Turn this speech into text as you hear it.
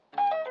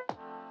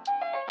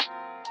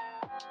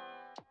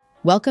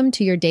Welcome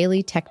to your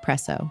daily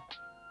Techpresso.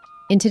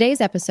 In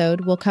today's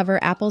episode, we'll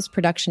cover Apple's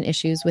production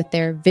issues with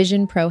their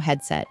Vision Pro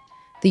headset,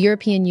 the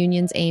European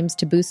Union's aims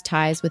to boost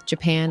ties with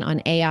Japan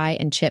on AI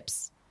and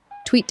chips,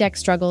 TweetDeck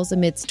struggles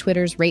amidst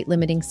Twitter's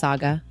rate-limiting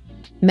saga,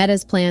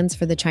 Meta's plans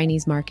for the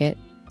Chinese market,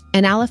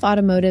 and Aleph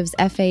Automotive's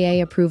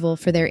FAA approval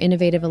for their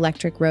innovative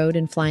electric road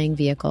and flying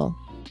vehicle.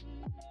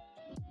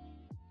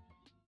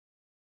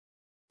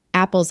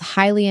 Apple's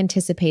highly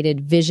anticipated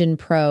Vision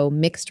Pro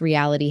mixed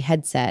reality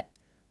headset,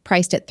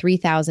 priced at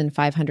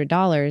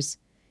 $3,500,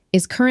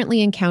 is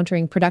currently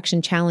encountering production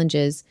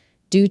challenges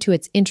due to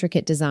its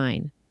intricate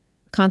design.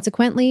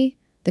 Consequently,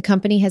 the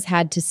company has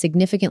had to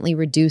significantly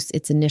reduce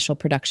its initial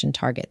production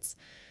targets.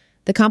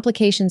 The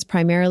complications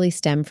primarily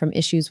stem from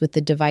issues with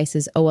the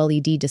device's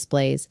OLED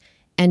displays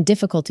and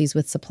difficulties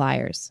with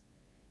suppliers.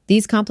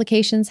 These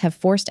complications have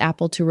forced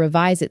Apple to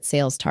revise its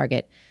sales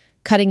target,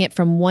 cutting it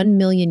from 1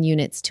 million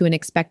units to an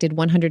expected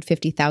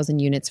 150,000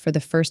 units for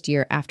the first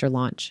year after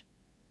launch.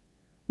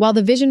 While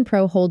the Vision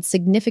Pro holds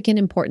significant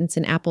importance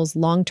in Apple's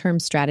long-term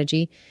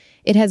strategy,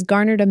 it has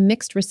garnered a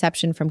mixed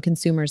reception from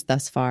consumers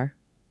thus far.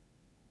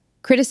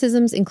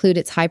 Criticisms include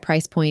its high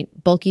price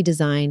point, bulky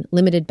design,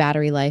 limited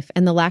battery life,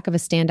 and the lack of a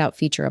standout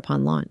feature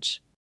upon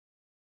launch.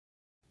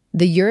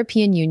 The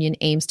European Union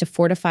aims to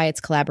fortify its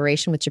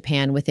collaboration with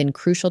Japan within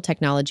crucial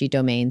technology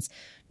domains,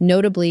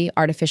 notably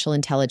artificial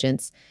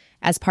intelligence,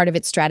 as part of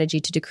its strategy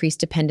to decrease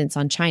dependence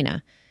on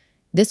China.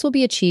 This will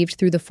be achieved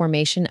through the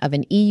formation of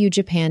an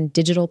EU-Japan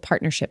Digital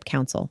Partnership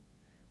Council,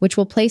 which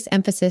will place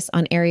emphasis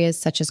on areas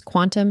such as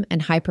quantum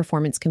and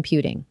high-performance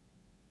computing.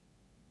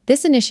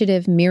 This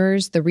initiative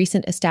mirrors the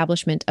recent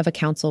establishment of a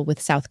council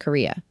with South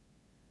Korea.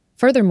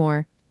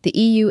 Furthermore, the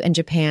EU and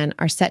Japan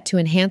are set to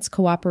enhance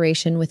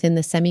cooperation within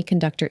the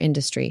semiconductor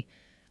industry,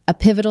 a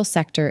pivotal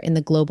sector in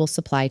the global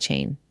supply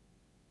chain.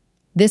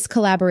 This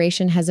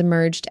collaboration has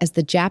emerged as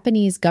the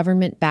Japanese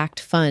government-backed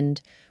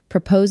fund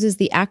proposes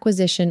the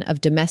acquisition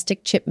of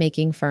domestic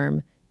chip-making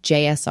firm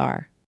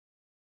JSR.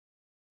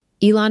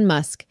 Elon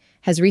Musk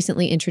has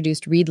recently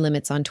introduced read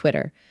limits on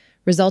Twitter,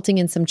 resulting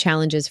in some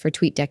challenges for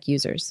TweetDeck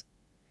users.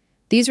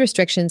 These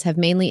restrictions have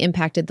mainly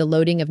impacted the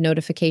loading of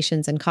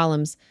notifications and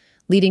columns,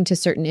 leading to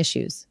certain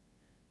issues.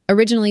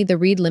 Originally, the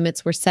read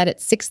limits were set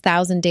at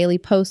 6,000 daily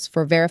posts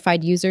for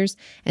verified users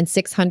and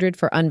 600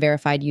 for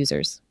unverified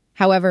users.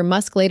 However,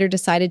 Musk later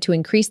decided to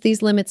increase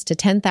these limits to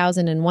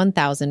 10,000 and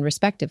 1,000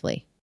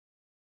 respectively.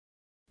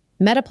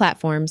 Meta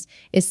Platforms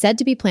is said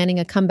to be planning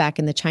a comeback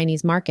in the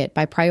Chinese market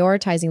by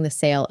prioritizing the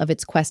sale of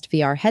its Quest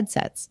VR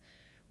headsets.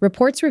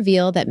 Reports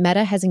reveal that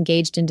Meta has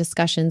engaged in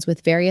discussions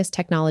with various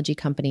technology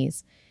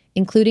companies,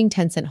 including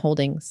Tencent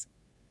Holdings.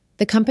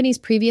 The company's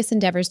previous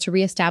endeavors to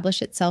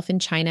reestablish itself in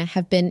China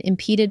have been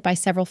impeded by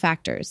several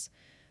factors.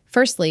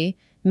 Firstly,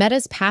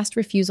 Meta's past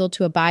refusal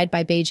to abide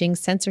by Beijing's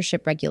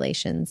censorship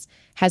regulations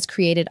has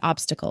created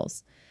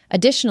obstacles.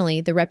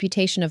 Additionally, the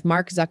reputation of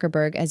Mark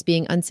Zuckerberg as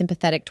being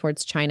unsympathetic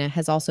towards China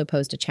has also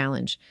posed a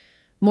challenge.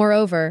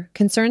 Moreover,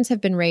 concerns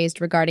have been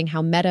raised regarding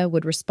how Meta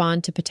would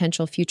respond to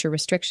potential future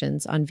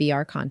restrictions on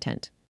VR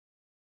content.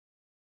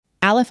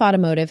 Aleph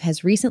Automotive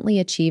has recently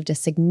achieved a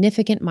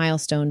significant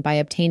milestone by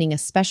obtaining a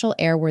special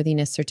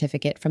airworthiness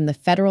certificate from the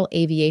Federal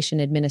Aviation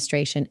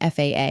Administration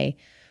 (FAA)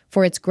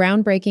 for its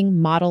groundbreaking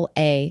Model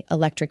A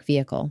electric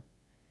vehicle.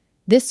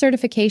 This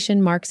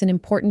certification marks an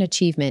important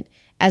achievement,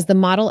 as the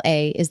Model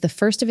A is the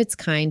first of its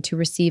kind to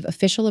receive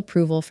official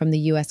approval from the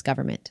U.S.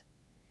 government.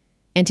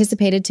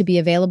 Anticipated to be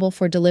available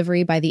for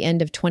delivery by the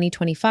end of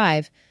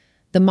 2025,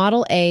 the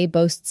Model A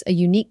boasts a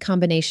unique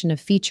combination of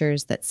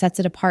features that sets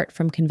it apart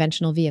from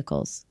conventional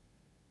vehicles.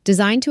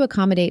 Designed to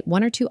accommodate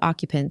 1 or 2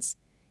 occupants,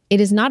 it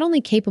is not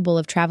only capable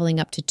of traveling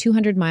up to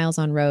 200 miles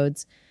on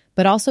roads,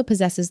 but also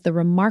possesses the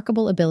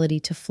remarkable ability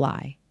to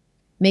fly,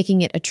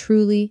 making it a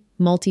truly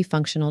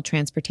multifunctional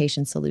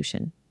transportation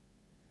solution.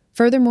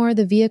 Furthermore,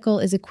 the vehicle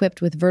is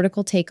equipped with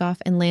vertical takeoff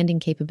and landing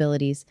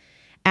capabilities,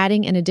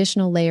 adding an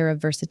additional layer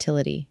of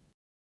versatility.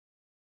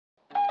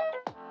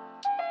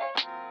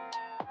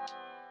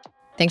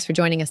 Thanks for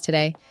joining us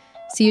today.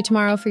 See you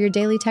tomorrow for your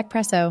daily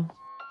Techpresso.